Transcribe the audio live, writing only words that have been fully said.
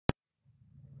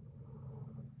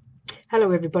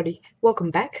Hello everybody,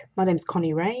 welcome back. My name is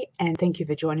Connie Ray and thank you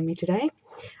for joining me today.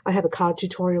 I have a card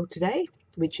tutorial today,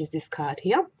 which is this card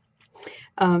here.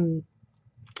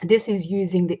 This is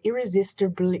using the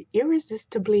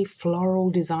Irresistibly Floral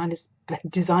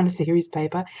Designer Series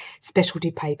paper,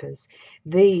 specialty papers.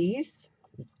 These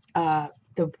are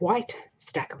the white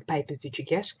stack of papers that you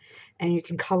get, and you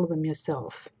can colour them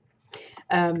yourself.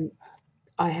 I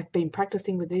have been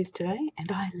practicing with these today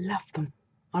and I love them.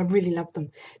 I really love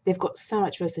them. They've got so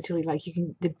much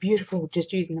versatility. They're beautiful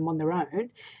just using them on their own,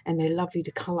 and they're lovely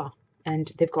to colour.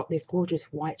 And they've got these gorgeous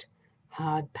white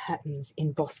hard patterns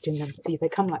embossed in them. See, they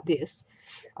come like this.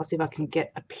 I'll see if I can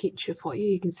get a picture for you.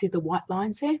 You can see the white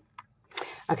lines there.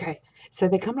 Okay, so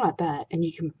they come like that, and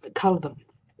you can colour them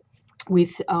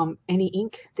with any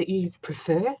ink that you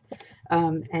prefer,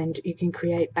 and you can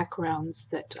create backgrounds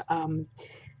that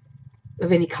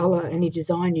of any colour, any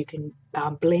design. You can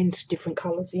blend different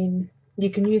colours in. You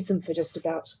can use them for just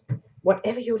about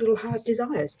whatever your little heart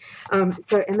desires. And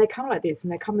they come like this,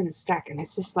 and they come in a stack, and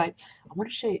it's just like, I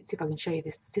want to show you, see if I can show you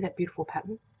this. See that beautiful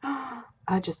pattern?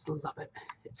 I just love it.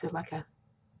 It's isn't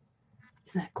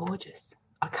that gorgeous?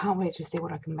 I can't wait to see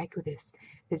what I can make with this.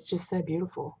 It's just so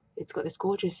beautiful. It's got this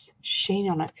gorgeous sheen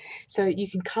on it. So you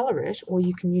can colour it, or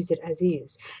you can use it as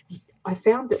is. I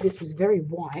found that this was very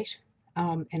white,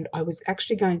 and I was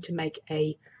actually going to make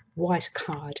a white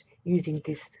card using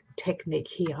this technique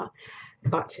here,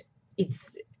 but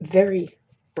it's very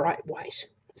bright white.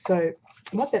 So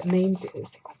what that means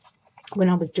is, when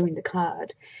I was doing the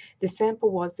card, the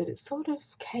sample was that it sort of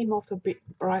came off a bit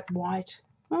bright white.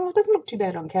 Well, it doesn't look too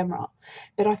bad on camera,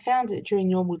 but I found that during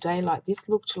normal daylight, this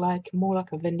looked like more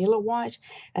like a vanilla white,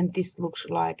 and this looked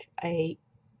like a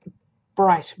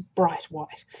bright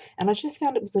white, and I just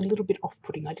found it was a little bit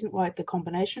off-putting. I didn't like the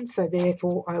combination, so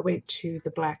therefore I went to the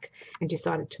black and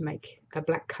decided to make a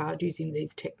black card using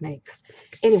these techniques.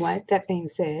 Anyway, that being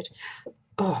said,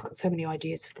 I've got so many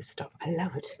ideas for this stuff. I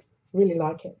love it, really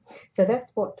like it. So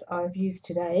that's what I've used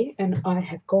today, and I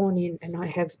have gone in and I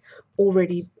have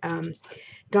already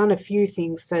done a few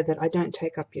things so that I don't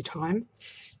take up your time.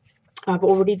 I've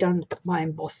already done my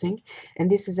embossing, and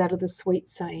this is out of the Sweet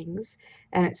Sayings,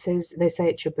 and it says, they say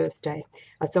it's your birthday.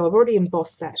 So I've already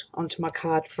embossed that onto my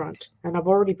card front, and I've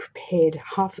already prepared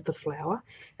half of the flower,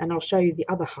 and I'll show you the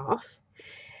other half.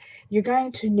 You're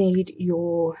going to need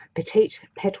your Petite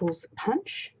Petals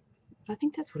punch. I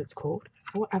think that's what it's called.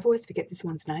 I always forget this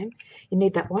one's name. You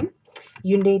need that one.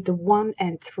 You need the 1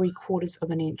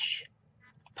 3/4 inch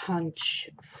punch,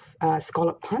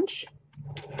 scallop punch.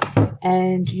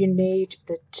 And you need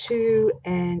the 2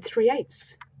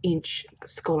 3/8 inch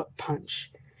scallop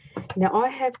punch. Now I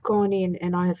have gone in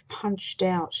and I have punched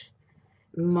out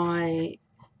my,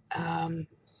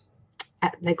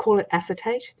 they call it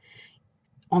acetate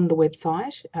on the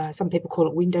website. Some people call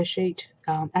it window sheet.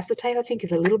 Acetate, I think,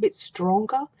 is a little bit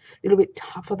stronger, a little bit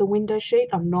tougher than window sheet.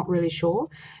 I'm not really sure,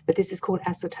 but this is called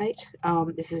acetate.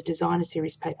 This is a designer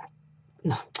series paper.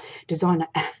 No, designer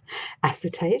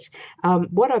acetate.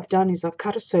 What I've done is I've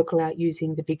cut a circle out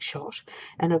using the Big Shot,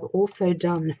 and I've also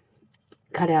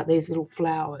cut out these little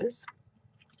flowers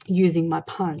using my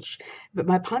punch. But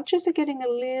my punches are getting a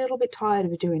little bit tired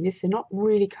of doing this. They're not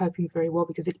really coping very well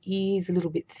because it is a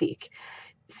little bit thick.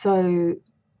 So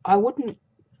I wouldn't,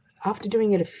 after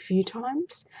doing it a few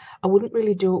times, I wouldn't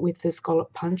really do it with the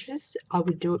scallop punches. I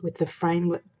would do it with the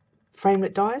framelit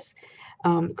dies,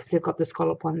 because they've got the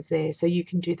scallop ones there, so you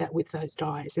can do that with those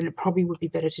dies, and it probably would be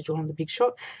better to do it on the Big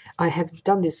Shot. I have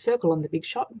done this circle on the Big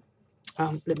Shot.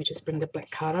 Let me just bring the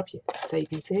black card up here so you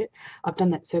can see it. I've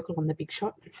done that circle on the Big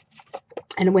Shot,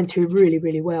 and it went through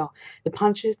really well. The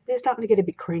punches, they're starting to get a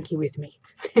bit cranky with me.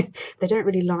 They don't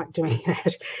really like doing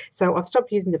that, so I've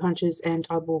stopped using the punches, and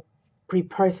I will be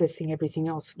processing everything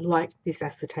else like this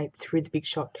acetate through the Big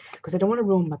Shot, because I don't want to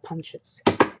ruin my punches,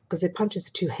 because the punches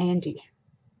are too handy,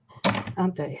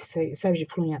 aren't they? So it saves you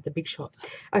pulling out the Big Shot.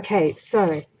 Okay,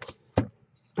 so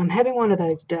I'm having one of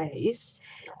those days.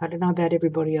 I don't know about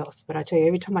everybody else, but I tell you,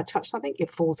 every time I touch something,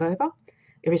 it falls over.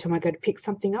 Every time I go to pick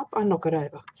something up, I knock it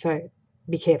over. So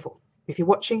be careful. If you're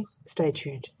watching, stay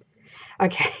tuned.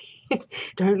 Okay,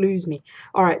 don't lose me.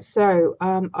 All right, so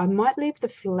I might leave the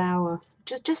flower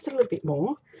just a little bit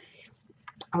more.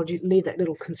 I'll leave that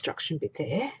little construction bit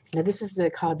there. Now this is the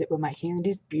card that we're making, and it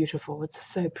is beautiful. It's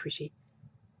so pretty.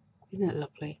 Isn't it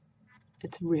lovely?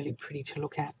 It's really pretty to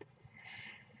look at.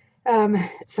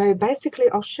 So basically,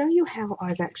 I'll show you how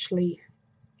I've actually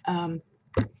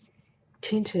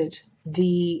tinted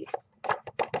the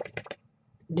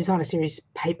designer series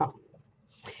paper.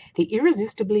 The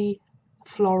Irresistibly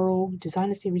Floral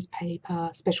designer series paper,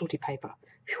 specialty paper.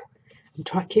 Whew.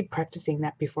 and keep practicing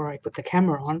that before I put the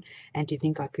camera on. And do you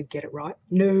think I could get it right?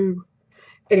 No.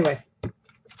 Anyway,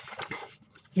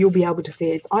 you'll be able to see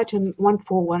it. It's item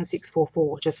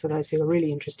 141644, just for those who are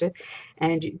really interested.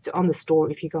 And it's on the store.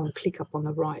 If you go and click up on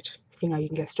the right thing, you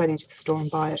can go straight into the store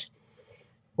and buy it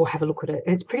or have a look at it.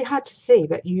 And it's pretty hard to see,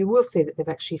 but you will see that they've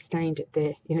actually stained it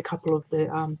there in a couple of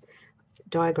the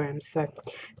diagrams. So,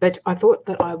 but I thought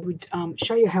that I would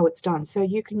show you how it's done. So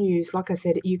you can use, like I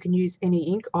said, you can use any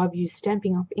ink. I've used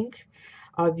Stampin' Up ink.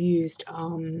 I've used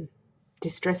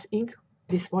Distress ink.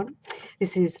 This one.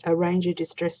 This is a Ranger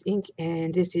Distress ink,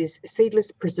 and this is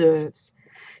Seedless Preserves.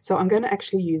 So I'm going to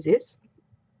actually use this.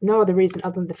 No other reason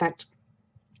other than the fact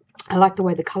I like the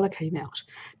way the colour came out.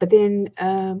 But then,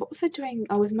 what was I doing?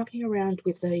 I was mucking around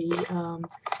with a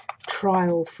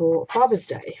trial for Father's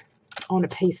Day on a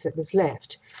piece that was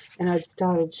left, and I'd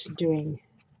started doing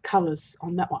colours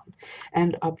on that one.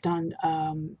 And I've done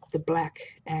the black,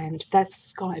 and that's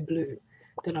sky blue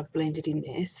that I've blended in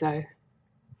there. So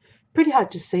pretty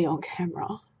hard to see on camera,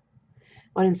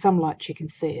 but in some lights you can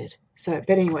see it. So,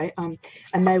 but anyway, and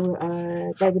they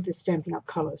were the Stampin' Up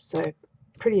colours, so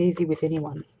pretty easy with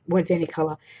anyone, with any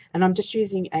colour. And I'm just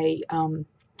using a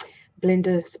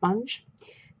blender sponge.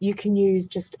 You can use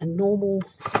just a normal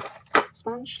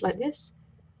sponge like this.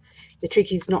 The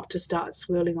trick is not to start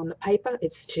swirling on the paper,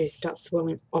 it's to start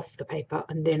swirling off the paper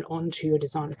and then onto your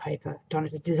designer paper,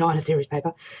 designer series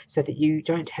paper, so that you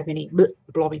don't have any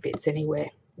blobby bits anywhere.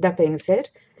 That being said,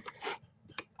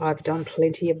 I've done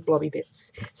plenty of blobby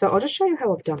bits. So I'll just show you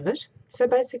how I've done it. So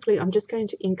basically, I'm just going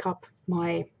to ink up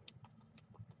my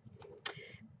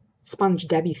sponge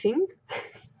dabby thing,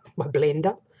 my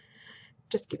blender.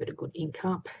 Just give it a good ink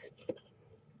up.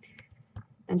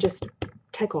 And just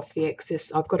take off the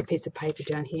excess. I've got a piece of paper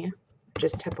down here.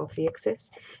 Just tap off the excess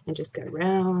and just go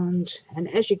round. And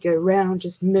as you go round,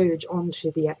 just merge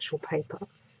onto the actual paper.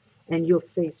 And you'll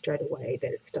see straight away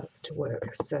that it starts to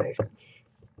work. So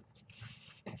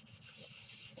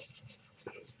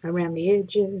around the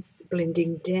edges,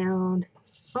 blending down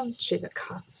onto the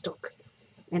cardstock,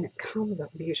 and it comes up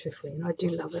beautifully, and I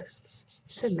do love it.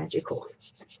 So magical,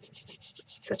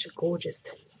 such a gorgeous.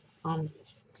 And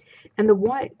the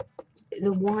white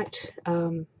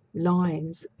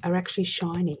lines are actually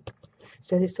shiny,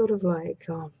 so they're sort of like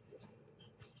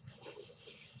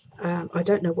I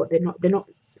don't know what they're not. They're not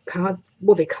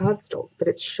they're cardstock, but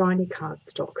it's shiny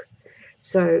cardstock.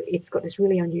 So it's got this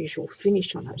really unusual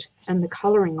finish on it. And the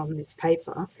colouring on this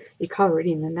paper, you colour it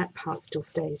in and that part still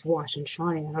stays white and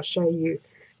shiny. And I'll show you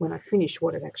when I finish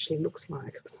what it actually looks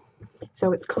like.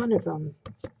 So it's kind of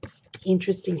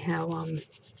interesting how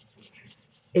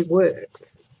it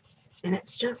works. And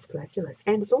it's just fabulous.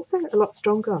 And it's also a lot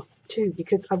stronger too,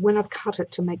 because when I've cut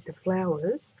it to make the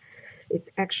flowers, it's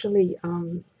actually...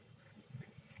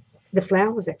 the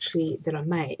flowers actually that I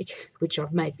make, which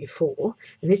I've made before,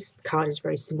 and this card is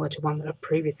very similar to one that I've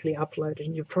previously uploaded,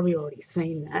 and you've probably already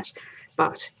seen that,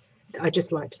 but I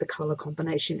just liked the colour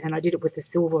combination, and I did it with the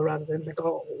silver rather than the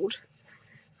gold.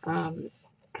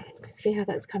 See how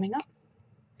that's coming up?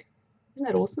 Isn't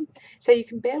that awesome? So you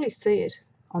can barely see it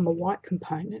on the white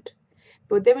component,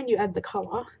 but then when you add the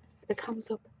colour, it comes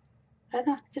up.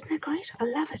 Isn't that great? I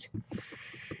love it.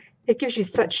 It gives you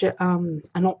such an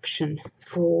option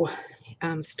for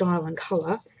style and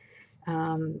colour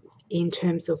in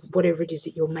terms of whatever it is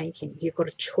that you're making. You've got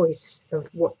a choice of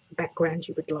what background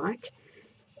you would like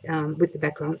with the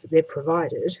backgrounds that they're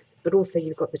provided, but also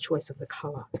you've got the choice of the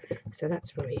colour. So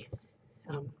that's really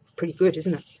pretty good,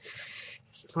 isn't it?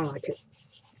 I like it.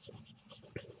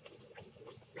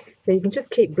 So you can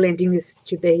just keep blending this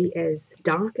to be as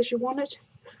dark as you want it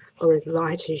or as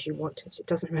light as you want it. It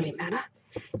doesn't really matter.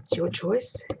 It's your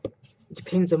choice. It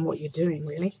depends on what you're doing,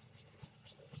 really.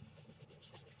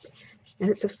 And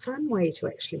it's a fun way to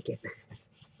actually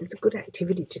it's a good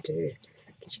activity to do,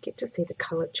 because you get to see the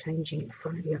colour changing in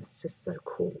front of you. It's just so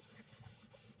cool,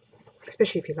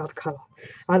 especially if you love colour.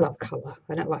 I love colour.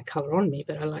 I don't like colour on me,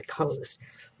 but I like colours,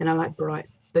 and I like bright,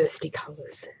 bursty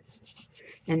colours,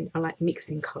 and I like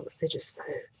mixing colours. They're just so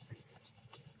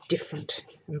different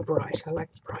and bright. I like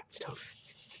bright stuff.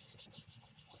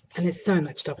 And there's so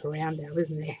much stuff around now,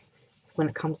 isn't there, when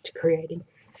it comes to creating.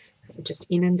 We're just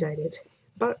inundated.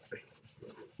 But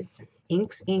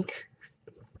ink's ink.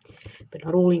 But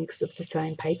not all inks are the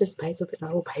same. Paper's paper, but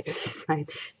not all paper's the same.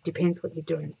 Depends what you're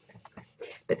doing.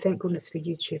 But thank goodness for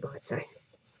YouTube, I'd say,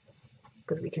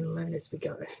 because we can learn as we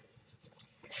go.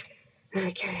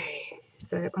 Okay,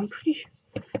 so I'm pretty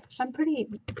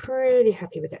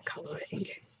happy with that colour, I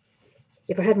think.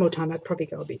 If I had more time, I'd probably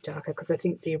go a bit darker because I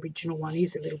think the original one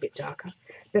is a little bit darker.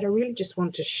 But I really just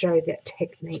want to show that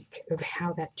technique of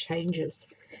how that changes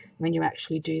when you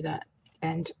actually do that.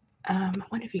 And I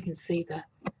wonder if you can see the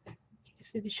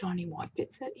shiny white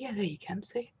bits. Yeah, there you can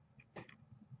see.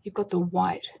 You've got the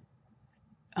white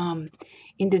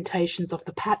indentations of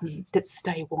the pattern that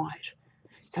stay white.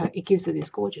 So it gives it this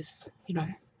gorgeous,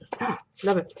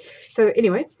 love it. So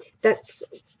anyway, that's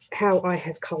how I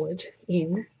have coloured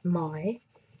in my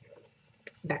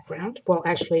background. Well,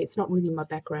 actually, it's not really my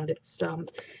background. It's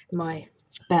my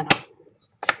banner.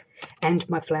 And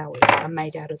my flowers are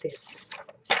made out of this.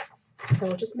 So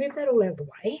I'll just move that all out of the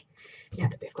way now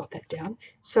that we've got that down.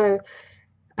 So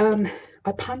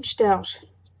I punched out,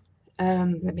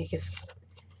 let me just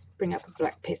bring up a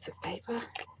black piece of paper,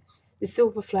 the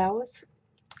silver flowers.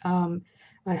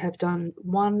 I have done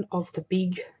one of the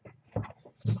big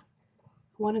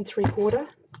 1 3/4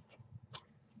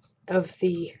 of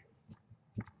the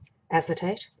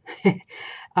acetate,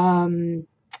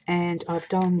 and I've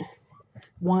done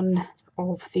one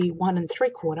of the 1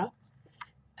 3/4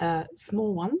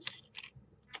 small ones,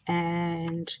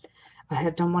 and I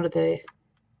have done one of the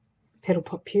petal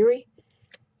pot puree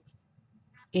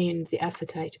in the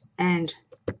acetate and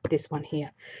this one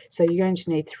here. So you're going to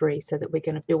need 3 so that we're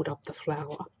going to build up the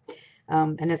flower.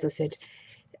 And as I said,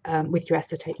 with your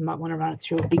acetate, you might want to run it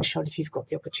through a big shot if you've got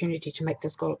the opportunity to make the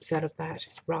scallops out of that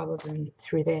rather than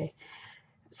through there.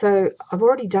 So I've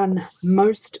already done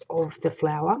most of the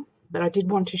flower, but I did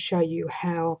want to show you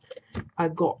how I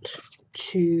got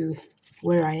to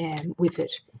where I am with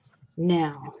it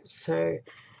now. So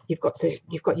you've got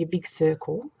your big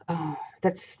circle.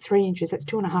 That's 3 inches. That's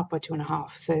 2.5 by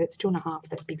 2.5. So that's 2.5,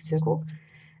 that big circle,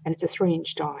 and it's a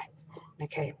 3-inch die.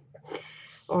 Okay.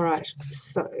 All right.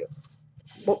 So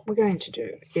what we're going to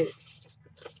do is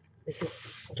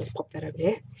I'll just pop that over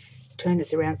there. Turn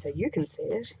this around so you can see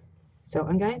it. So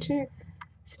I'm going to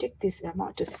stick this. I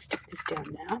might just stick this down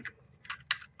now,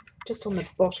 just on the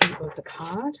bottom of the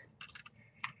card.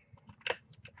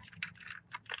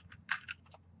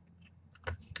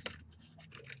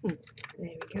 There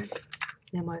we go.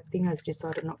 Now my fingers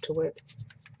decided not to work.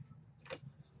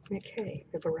 Okay,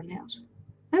 have I run out?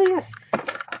 Oh yes,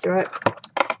 it's all right.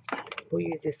 We'll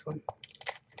use this one.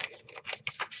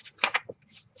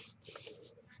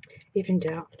 If in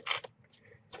doubt,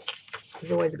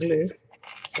 there's always glue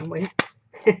somewhere.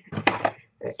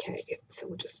 Okay, so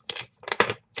we'll just,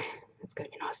 it's going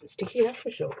to be nice and sticky, that's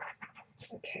for sure.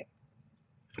 Okay,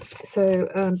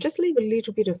 so just leave a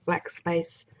little bit of black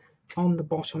space on the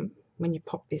bottom when you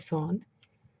pop this on,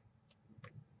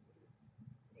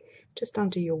 just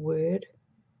under your word.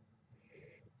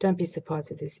 Don't be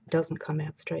surprised if this doesn't come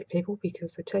out straight, people,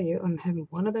 because I tell you, I'm having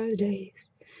one of those days.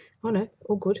 Oh no,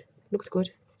 all good, looks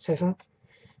good so far.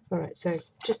 All right, so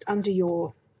just under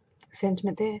your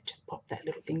sentiment there, just pop that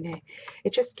little thing there.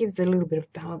 It just gives a little bit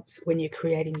of balance when you're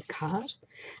creating the card.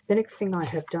 The next thing I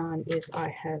have done is I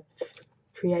have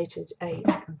created a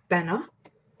banner,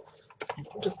 and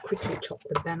I'll just quickly chop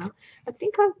the banner. I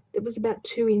think it was about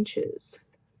 2 inches,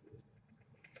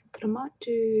 but I might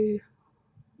do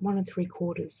 1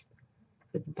 3/4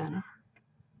 with the banner.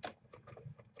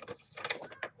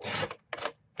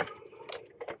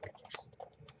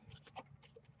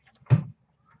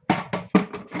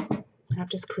 I've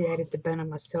just created the banner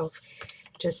myself,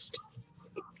 just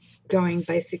going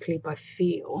basically by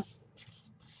feel.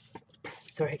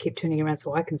 Sorry, I keep turning around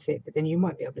so I can see it, but then you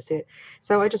might be able to see it.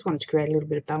 So I just wanted to create a little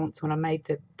bit of balance when I made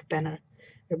the banner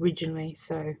originally.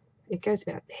 So it goes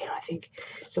about there, I think.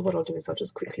 So what I'll do is I'll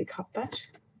just quickly cut that,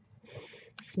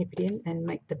 snip it in, and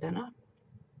make the banner.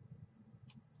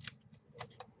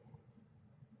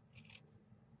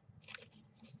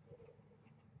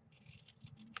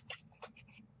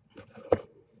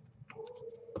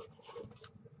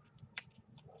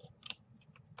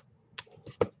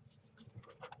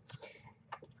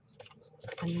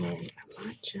 And then I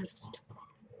might just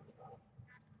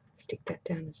stick that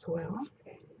down as well,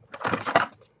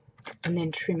 and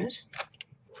then trim it.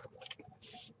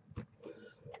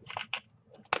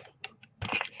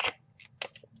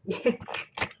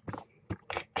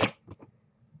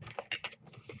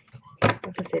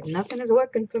 Like I said, nothing is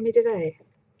working for me today.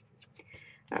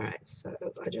 Alright, so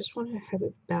I just want to have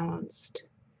it balanced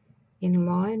in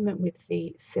alignment with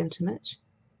the sentiment.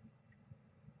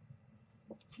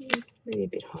 Maybe a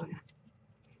bit higher,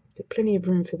 but plenty of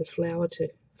room for the flower to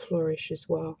flourish as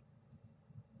well.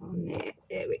 On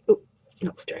there we go.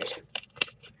 Not straight.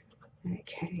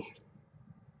 Okay,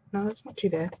 no, that's not too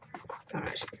bad. All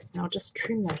right, now I'll just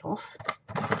trim that off.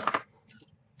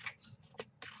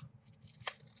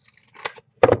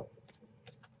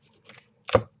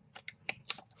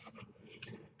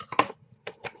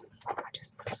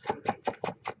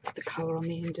 colour on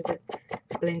the end of it.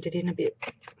 Blend it in a bit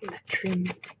in that trim.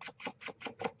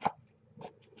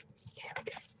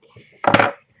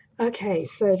 Okay,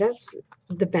 so that's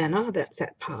the banner, that's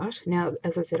that part. Now,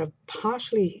 as I said, I've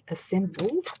partially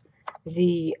assembled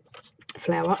the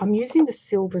flower. I'm using the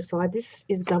silver side. This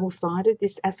is double-sided,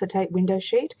 this acetate window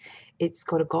sheet. It's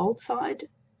got a gold side,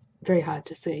 very hard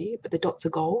to see, but the dots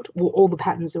are gold. Well, all the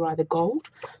patterns are either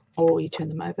gold or you turn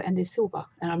them over and they're silver.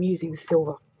 And I'm using the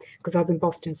silver because I've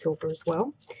embossed in silver as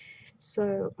well.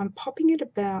 So I'm popping it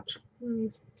about, let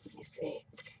me see.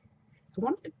 I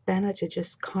want the banner to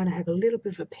just kind of have a little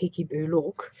bit of a peekaboo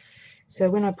look. So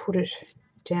when I put it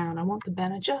down, I want the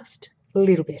banner just a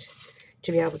little bit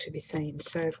to be able to be seen.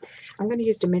 So I'm going to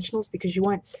use dimensionals because you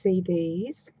won't see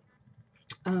these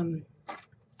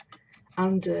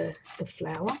under the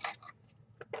flower.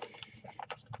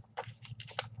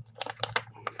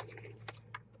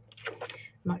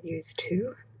 Might use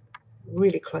two,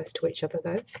 really close to each other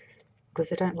though,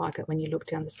 because I don't like it when you look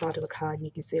down the side of a card and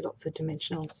you can see lots of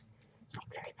dimensionals. It's not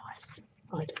very nice,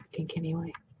 I don't think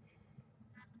anyway.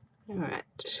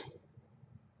 Alright,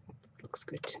 looks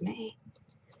good to me.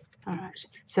 Alright,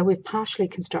 so we've partially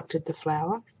constructed the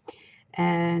flower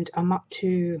and I'm up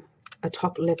to a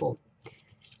top level.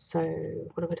 So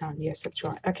what have I done? Yes, that's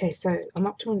right. Okay, so I'm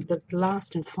up to the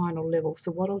last and final level.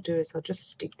 So what I'll do is I'll just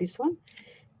stick this on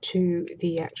to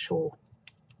the actual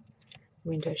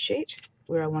window sheet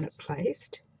where I want it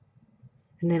placed,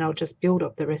 and then I'll just build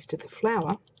up the rest of the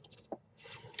flower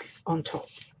on top.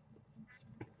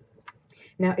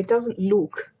 Now it doesn't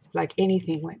look like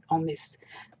anything went on this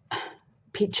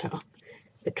picture,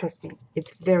 but trust me,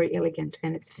 it's very elegant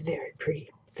and it's very pretty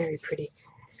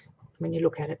when you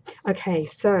look at it. Okay,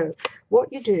 so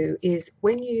what you do is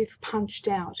when you've punched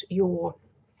out your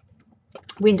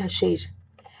window sheet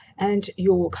and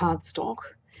your cardstock,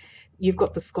 you've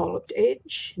got the scalloped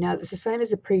edge. Now it's the same as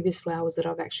the previous flowers that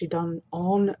I've actually done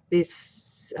on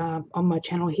this on my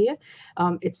channel here.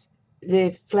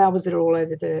 They're flowers that are all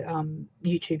over the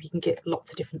YouTube. You can get lots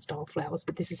of different style flowers,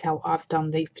 but this is how I've done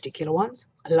these particular ones.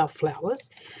 I love flowers.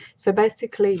 So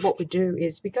basically what we do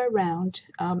is we go around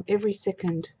every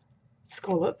second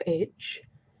scallop edge.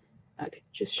 I could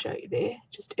just show you there,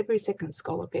 just every second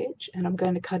scallop edge, and I'm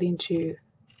going to cut into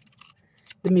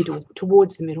the middle,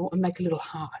 towards the middle, and make a little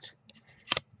heart.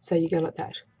 So you go like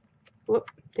that. Whoop,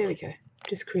 there we go,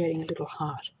 just creating a little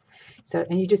heart. So,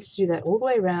 and you just do that all the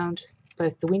way around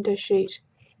both the window sheet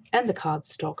and the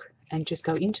cardstock, and just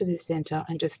go into the center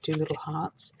and just do little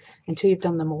hearts until you've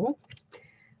done them all.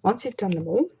 Once you've done them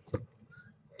all,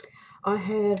 I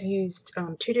have used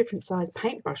two different size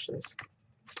paintbrushes.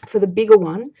 For the bigger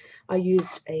one, I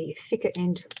used a thicker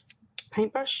end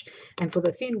paintbrush, and for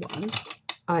the thin one,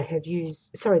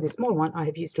 the small one, I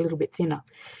have used a little bit thinner.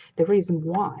 The reason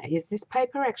why is this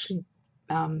paper actually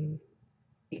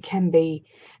it can be,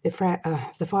 the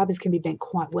fibers can be bent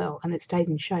quite well and it stays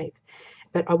in shape.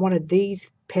 But I wanted these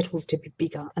petals to be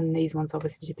bigger and these ones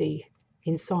obviously to be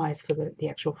in size for the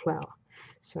actual flower.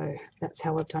 So that's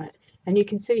how I've done it. And you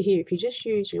can see here, if you just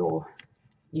use you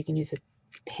can use a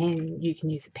pen, you can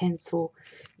use a pencil,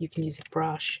 you can use a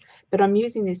brush, but I'm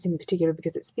using this in particular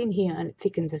because it's thin here and it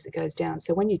thickens as it goes down.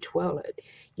 So when you twirl it,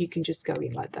 you can just go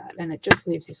in like that and it just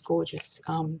leaves this gorgeous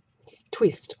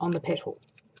twist on the petal.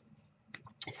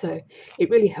 So it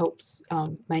really helps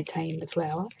maintain the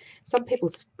flower. Some people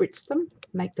spritz them,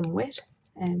 make them wet,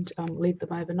 and leave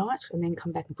them overnight and then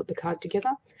come back and put the card together.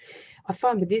 I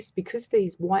find with this, because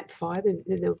these white fibre,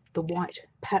 the white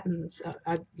patterns,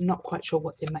 I'm not quite sure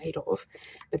what they're made of,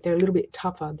 but they're a little bit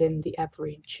tougher than the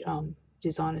average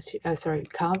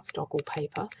cardstock or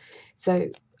paper.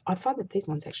 So I find that these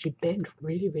ones actually bend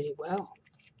really well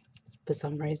for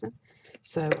some reason.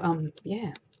 So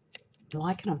yeah, I'm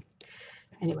liking them.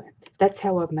 Anyway, that's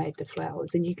how I've made the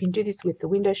flowers, and you can do this with the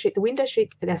window sheet. The window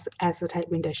sheet, the acetate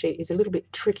window sheet, is a little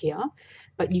bit trickier,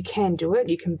 but you can do it.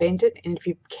 You can bend it, and if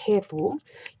you're careful,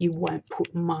 you won't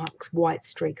put marks, white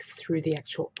streaks through the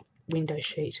actual window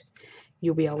sheet.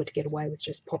 You'll be able to get away with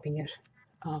just popping it,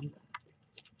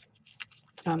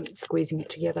 squeezing it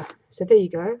together. So there you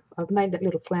go. I've made that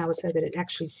little flower so that it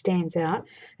actually stands out,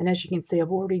 and as you can see, I've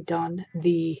already done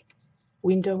the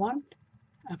window one.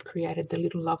 I've created the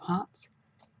little love hearts.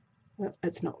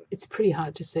 It's pretty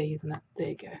hard to see, isn't it? There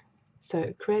you go. So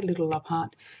create a little love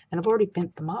heart, and I've already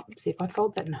bent them up. See, if I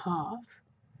fold that in half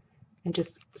and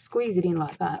just squeeze it in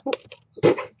like that.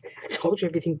 I told you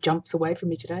everything jumps away from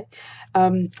me today.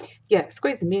 Yeah,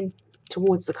 squeeze them in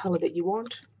towards the color that you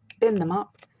want, bend them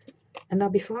up, and they'll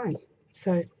be fine.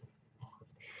 So,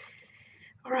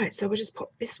 all right, so we'll just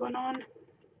pop this one on.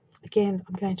 Again,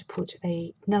 I'm going to put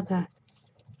another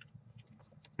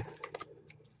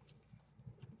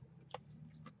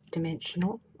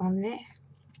dimensional on there.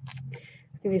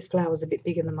 I think this flower is a bit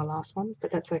bigger than my last one,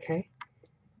 but that's okay.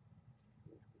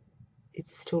 It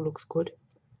still looks good.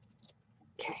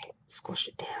 Okay, squash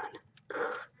it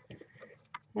down.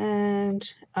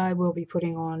 And I will be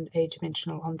putting on a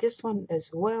dimensional on this one as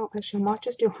well. Actually, I might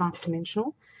just do half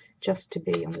dimensional just to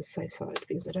be on the safe side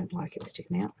because I don't like it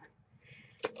sticking out.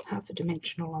 Half a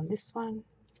dimensional on this one.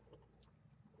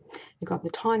 You've got the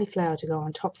tiny flower to go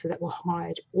on top, so that will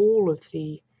hide all of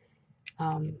the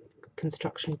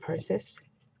construction process.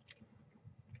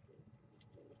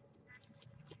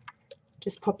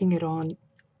 Just popping it on,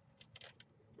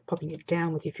 popping it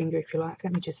down with your finger if you like.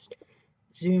 Let me just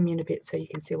zoom in a bit so you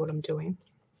can see what I'm doing.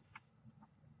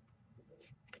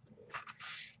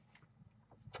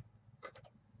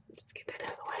 Just get that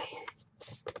out of the way.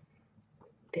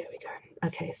 There we go.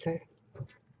 Okay, so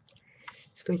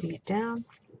squeezing it down.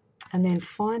 And then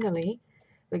finally,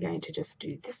 we're going to just do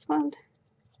this one.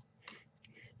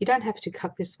 You don't have to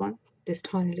cut this one, this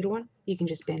tiny little one. You can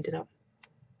just bend it up,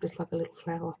 just like a little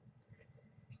flower.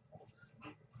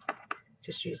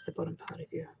 Just use the bottom part of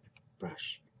your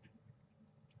brush.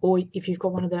 Or if you've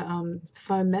got one of the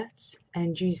foam mats,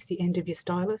 and use the end of your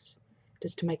stylus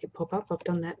just to make it pop up. I've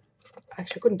done that.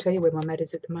 Actually, I couldn't tell you where my mat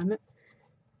is at the moment.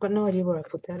 Got no idea where I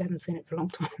put that. I haven't seen it for a long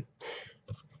time.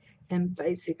 And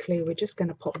basically, we're just going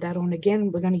to pop that on.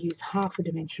 Again, we're going to use half a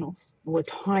dimensional, or a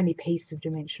tiny piece of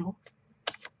dimensional.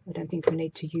 I don't think we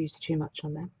need to use too much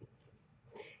on that.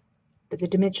 But the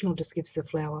dimensional just gives the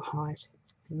flower height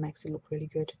and makes it look really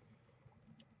good.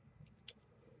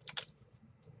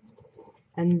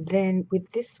 And then with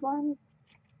this one,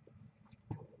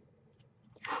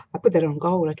 I put that on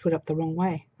gold. I put it up the wrong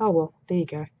way. Oh well, there you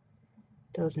go.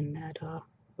 Doesn't matter.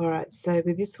 Alright, so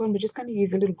with this one, we're just going to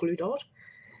use a little glue dot.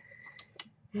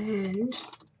 And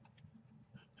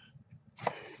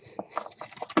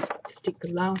to stick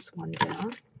the last one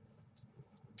down.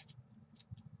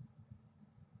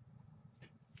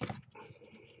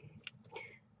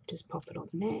 Just pop it on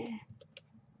there.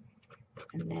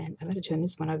 And then I'm going to turn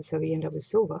this one over so we end up with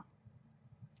silver.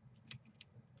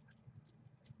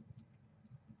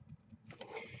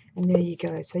 And there you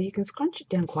go. So you can scrunch it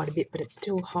down quite a bit, but it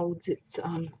still holds its,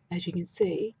 as you can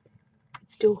see,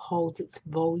 it still holds its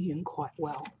volume quite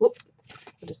well. Whoop!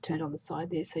 I just turned on the side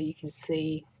there so you can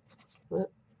see,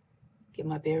 whoop, get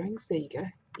my bearings. There you go.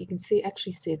 You can see,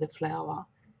 actually see the flower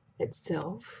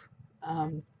itself.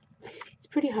 It's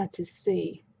pretty hard to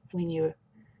see when you're,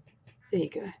 there you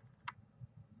go.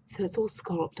 So it's all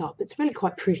scalloped up. It's really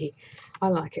quite pretty. I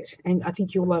like it. And I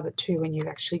think you'll love it too when you've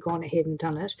actually gone ahead and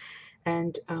done it.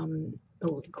 And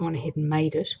or gone ahead and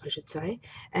made it, I should say.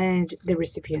 And the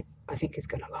recipient, I think, is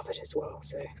going to love it as well.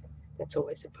 So that's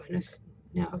always a bonus.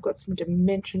 Now I've got some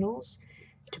dimensionals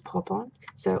to pop on.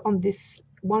 So on this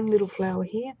one little flower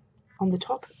here on the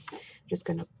top, I'm just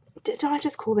going to, did I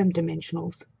just call them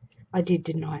dimensionals? I did,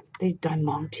 didn't I? These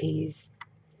diamantes.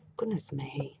 Goodness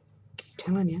me. I'm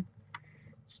telling you.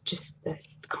 It's just that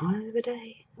kind of a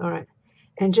day. All right.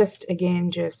 And just, again,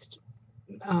 just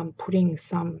putting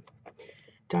some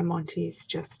diamantes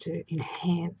just to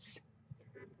enhance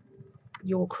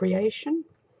your creation,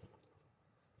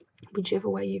 whichever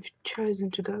way you've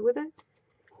chosen to go with it.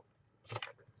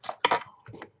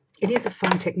 It is a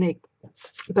fun technique,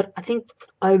 but I think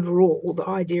overall the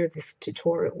idea of this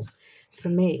tutorial for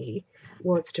me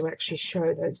was to actually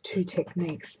show those two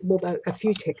techniques, well, a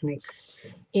few techniques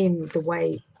in the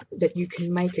way that you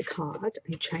can make a card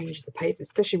and change the paper,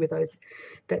 especially with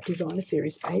that designer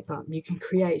series paper. You can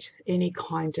create any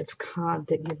kind of card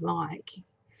that you like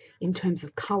in terms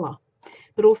of colour,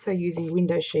 but also using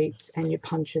window sheets and your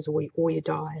punches or your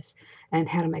dies, and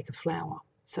how to make a flower.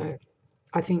 So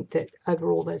I think that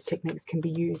overall those techniques can be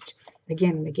used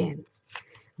again and again.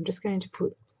 I'm just going to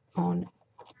put on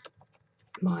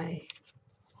my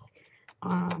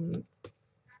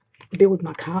build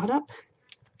my card up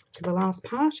to the last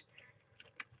part.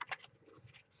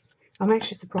 I'm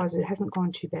actually surprised it hasn't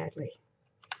gone too badly.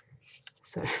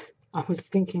 So I was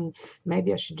thinking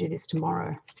maybe I should do this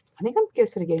tomorrow. I think I'm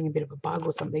sort of getting a bit of a bug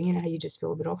or something. You know how you just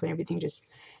feel a bit off and everything just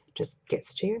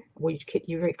gets to you, or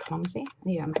you're very clumsy.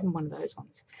 Yeah, I'm having one of those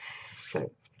ones. So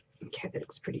okay, that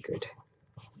looks pretty good.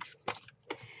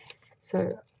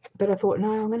 So, but I thought,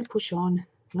 no, I'm going to push on.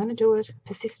 I'm going to do it.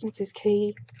 Persistence is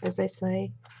key, as they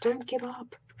say. Don't give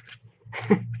up.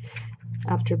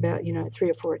 After about, 3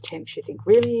 or 4 attempts, you think,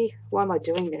 really? Why am I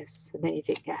doing this? And then you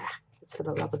think, it's for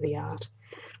the love of the art.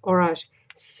 All right,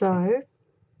 so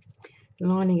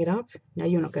lining it up. Now,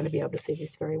 you're not going to be able to see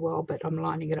this very well, but I'm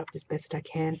lining it up as best I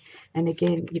can. And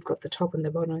again, you've got the top and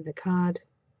the bottom of the card.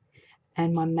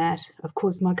 And my mat, of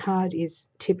course, my card is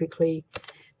typically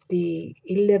the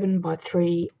 11 by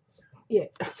 3, yeah,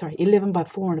 sorry, 11 by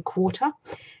 4 1/4,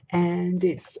 and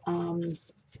it's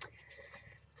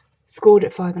scored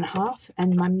at 5.5,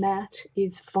 and my mat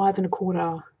is 5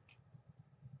 1/4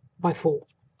 by 4.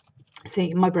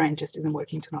 See, my brain just isn't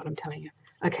working tonight, I'm telling you.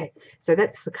 Okay, so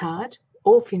that's the card,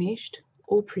 all finished,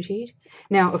 all prettied.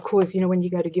 Now, of course, you know, when you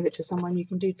go to give it to someone, you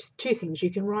can do two things.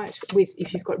 You can write with,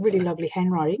 if you've got really lovely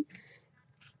handwriting,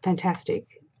 fantastic.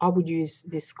 I would use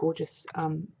this gorgeous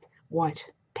white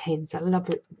pens. I love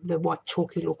it, the white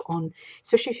chalky look on,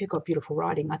 especially if you've got beautiful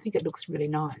writing. I think it looks really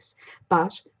nice.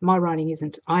 But my writing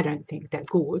isn't, I don't think, that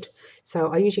good. So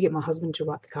I usually get my husband to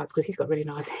write the cards because he's got really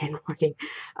nice handwriting.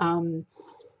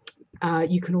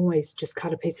 You can always just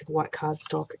cut a piece of white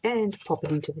cardstock and pop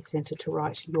it into the center to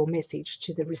write your message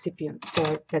to the recipient. So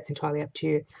that's entirely up to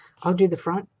you. I'll do the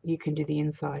front, you can do the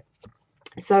inside.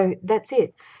 So that's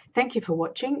it. Thank you for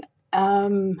watching.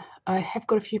 I have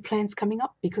got a few plans coming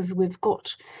up because we've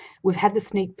had the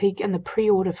sneak peek and the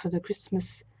pre-order for the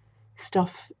Christmas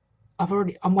stuff.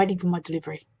 I'm waiting for my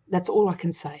delivery. That's all I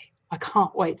can say. I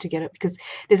can't wait to get it because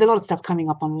there's a lot of stuff coming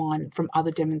up online from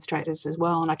other demonstrators as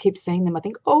well, and I keep seeing them. I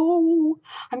think, oh,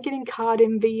 I'm getting card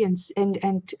envy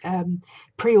and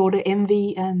pre-order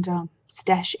envy and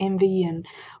stash envy and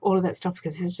all of that stuff,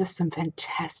 because there's just some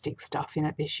fantastic stuff in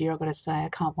it this year, I've got to say. I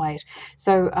can't wait.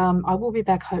 So I will be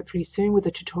back hopefully soon with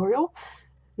a tutorial.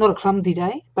 Not a clumsy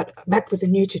day, but back with a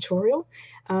new tutorial,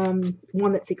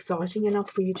 one that's exciting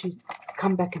enough for you to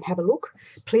come back and have a look.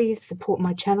 Please support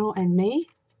my channel and me,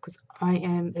 because I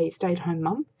am a stay-at-home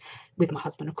mum with my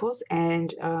husband, of course,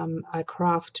 and I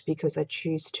craft because I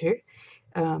choose to.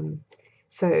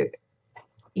 So,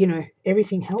 you know,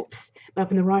 everything helps.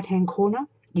 Up in the right-hand corner,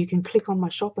 you can click on my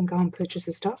shop and go and purchase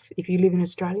the stuff if you live in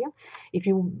Australia. If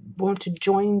you want to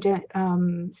join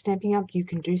Stampin' Up, you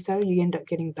can do so. You end up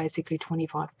getting basically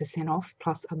 25% off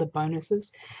plus other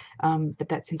bonuses, but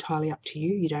that's entirely up to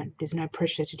you. There's no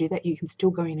pressure to do that. You can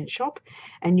still go in and shop,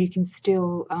 and you can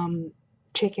still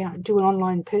check out, do an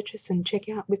online purchase and check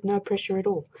out with no pressure at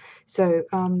all. So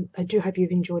I do hope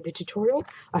you've enjoyed the tutorial.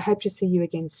 I hope to see you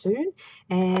again soon,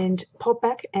 and pop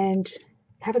back and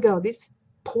have a go at this.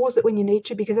 Pause it when you need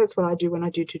to, because that's what I do when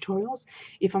I do tutorials.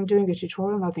 If I'm doing a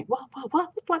tutorial and I think,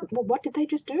 what did they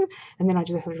just do? And then I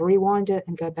just have to rewind it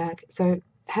and go back. So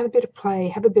have a bit of play,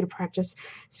 have a bit of practice,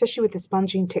 especially with the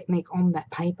sponging technique on that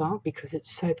paper, because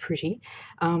it's so pretty.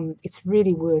 It's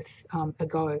really worth a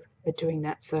go at doing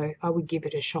that. So I would give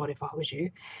it a shot if I was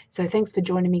you. So thanks for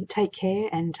joining me. Take care,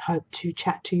 and hope to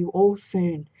chat to you all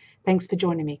soon. Thanks for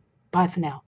joining me. Bye for now.